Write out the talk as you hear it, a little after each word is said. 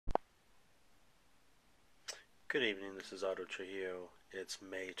Good evening, this is Otto Trujillo. It's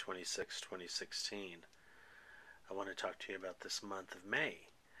May 26, 2016. I want to talk to you about this month of May.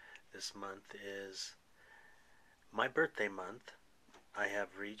 This month is my birthday month. I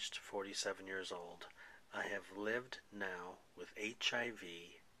have reached 47 years old. I have lived now with HIV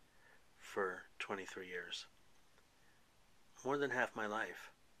for 23 years. More than half my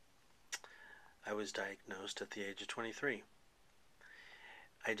life. I was diagnosed at the age of 23.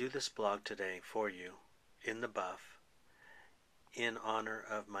 I do this blog today for you in the buff in honor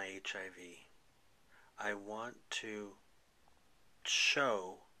of my HIV. I want to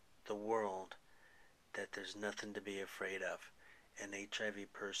show the world that there's nothing to be afraid of. An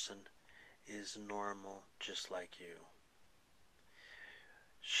HIV person is normal just like you.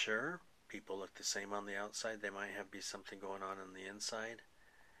 Sure, people look the same on the outside. They might have be something going on the inside.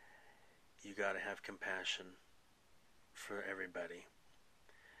 You got to have compassion for everybody.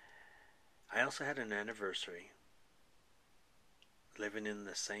 I also had an anniversary living in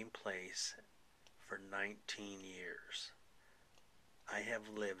the same place for 19 years. I have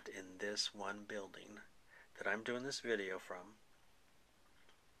lived in this one building that I'm doing this video from.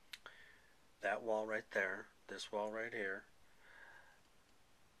 That wall right there, this wall right here,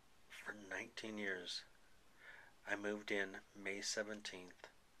 for 19 years. I moved in May 17th,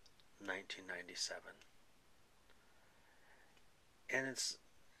 1997. And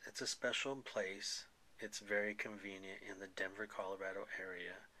it's a special place. It's very convenient in the Denver, Colorado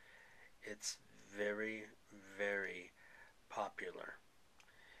area. It's very, very popular.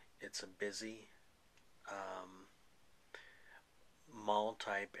 It's a busy mall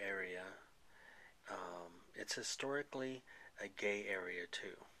type area. It's historically a gay area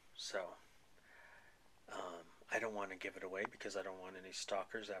too. So I don't want to give it away because I don't want any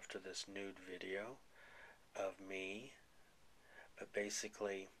stalkers after this nude video of me. But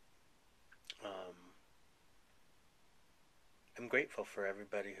basically, I'm grateful for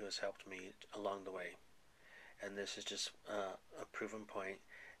everybody who has helped me along the way. And this is just a proven point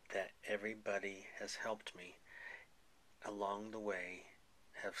that everybody has helped me along the way,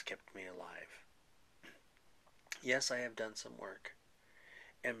 has kept me alive. Yes, I have done some work.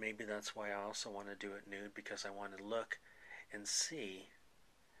 And maybe that's why I also want to do it nude, because I want to look and see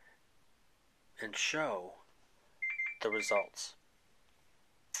and show the results.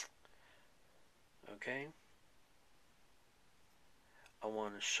 Okay? I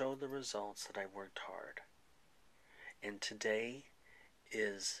want to show the results that I worked hard. And today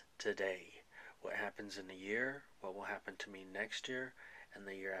is today. What happens in a year, what will happen to me next year, and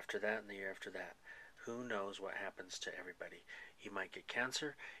the year after that, and the year after that. Who knows what happens to everybody? You might get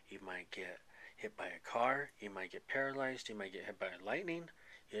cancer, you might get hit by a car, you might get paralyzed, you might get hit by lightning.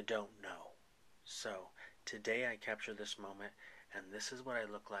 You don't know. So, today I capture this moment, and this is what I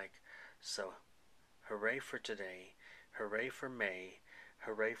look like. So, hooray for today, hooray for May,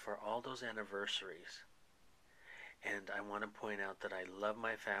 hooray for all those anniversaries. And I want to point out that I love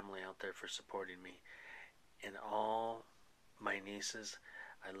my family out there for supporting me. And all my nieces,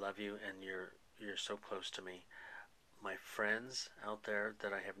 I love you, and you're so close to me. My friends out there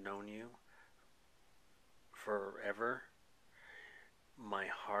that I have known you forever, my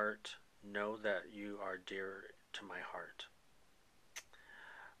heart, know that you are dear to my heart.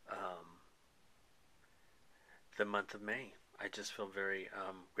 The month of May, I just feel very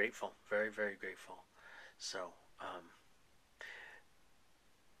grateful, very, very grateful. So,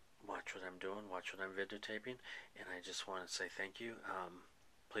 watch what I'm doing, watch what I'm videotaping, and I just want to say thank you.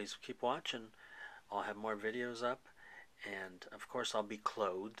 Please keep watching. I'll have more videos up, and of course I'll be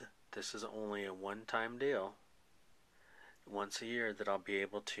clothed. This is only a one-time deal. Once a year that I'll be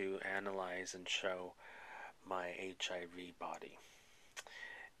able to analyze and show my HIV body.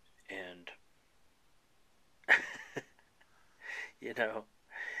 And you know,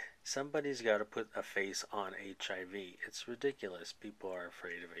 somebody's got to put a face on HIV. It's ridiculous. People are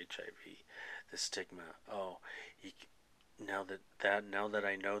afraid of HIV. The stigma. Oh, now that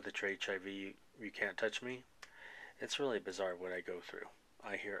I know that you're HIV, you can't touch me. It's really bizarre what I go through.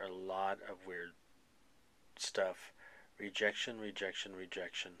 I hear a lot of weird stuff. Rejection, rejection,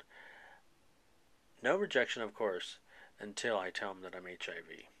 rejection. No rejection, of course, until I tell them that I'm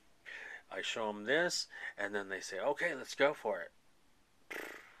HIV. I show them this, and then they say, okay, let's go for it.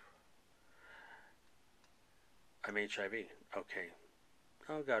 I'm HIV. Okay.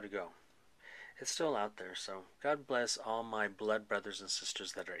 Oh, gotta go. It's still out there, so God bless all my blood brothers and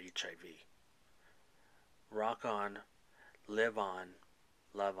sisters that are HIV. Rock on, live on,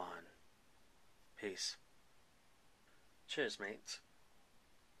 love on. Peace. Cheers, mates.